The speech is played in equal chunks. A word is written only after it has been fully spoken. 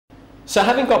So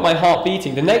having got my heart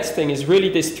beating, the next thing is really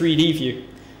this 3D view.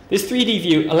 This 3D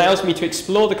view allows me to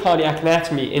explore the cardiac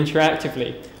anatomy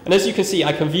interactively. And as you can see,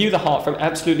 I can view the heart from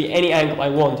absolutely any angle I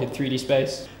want in 3D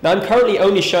space. Now I'm currently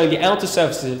only showing the outer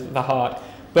surfaces of the heart,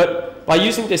 but by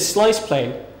using this slice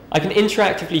plane, I can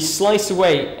interactively slice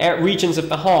away regions of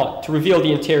the heart to reveal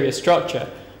the interior structure.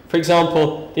 For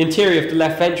example, the interior of the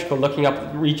left ventricle looking up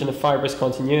at the region of fibrous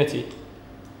continuity.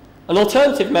 An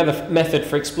alternative method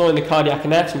for exploring the cardiac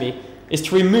anatomy is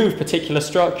to remove particular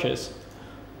structures.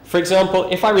 For example,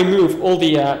 if I remove all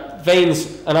the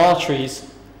veins and arteries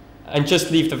and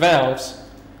just leave the valves,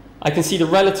 I can see the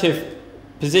relative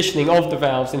positioning of the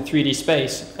valves in 3D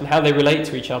space and how they relate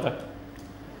to each other.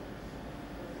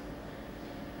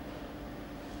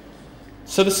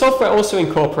 So the software also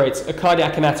incorporates a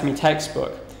cardiac anatomy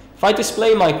textbook. If I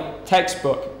display my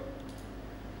textbook,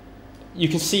 you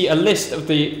can see a list of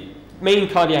the main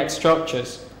cardiac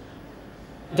structures.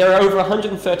 There are over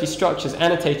 130 structures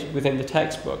annotated within the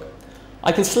textbook.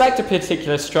 I can select a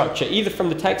particular structure either from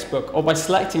the textbook or by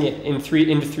selecting it in the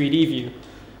 3D view.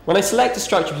 When I select a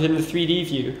structure within the 3D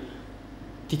view,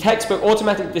 the textbook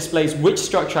automatically displays which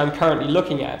structure I'm currently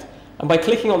looking at, and by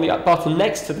clicking on the button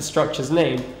next to the structure's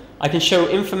name, I can show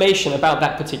information about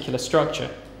that particular structure.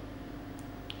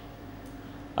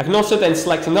 I can also then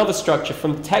select another structure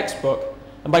from the textbook,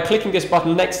 and by clicking this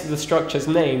button next to the structure's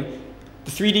name, the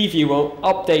 3D view will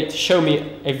update to show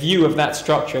me a view of that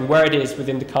structure and where it is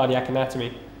within the cardiac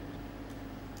anatomy.